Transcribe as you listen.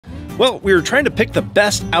Well, we were trying to pick the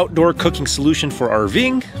best outdoor cooking solution for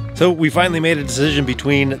RVing, so we finally made a decision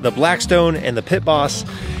between the Blackstone and the PitBoss,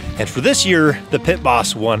 and for this year, the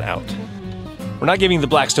PitBoss won out. We're not giving the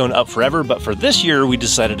Blackstone up forever, but for this year, we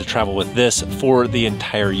decided to travel with this for the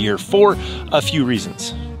entire year for a few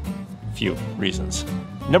reasons.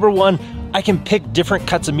 Number one, I can pick different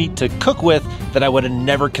cuts of meat to cook with that I would have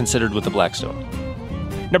never considered with the Blackstone.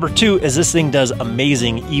 Number two is this thing does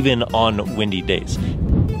amazing even on windy days.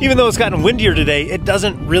 Even though it's gotten windier today, it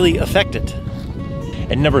doesn't really affect it.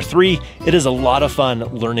 And number three, it is a lot of fun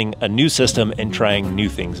learning a new system and trying new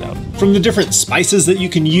things out. From the different spices that you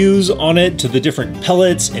can use on it to the different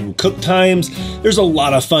pellets and cook times, there's a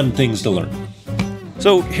lot of fun things to learn.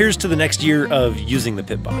 So here's to the next year of using the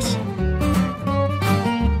PitBoss.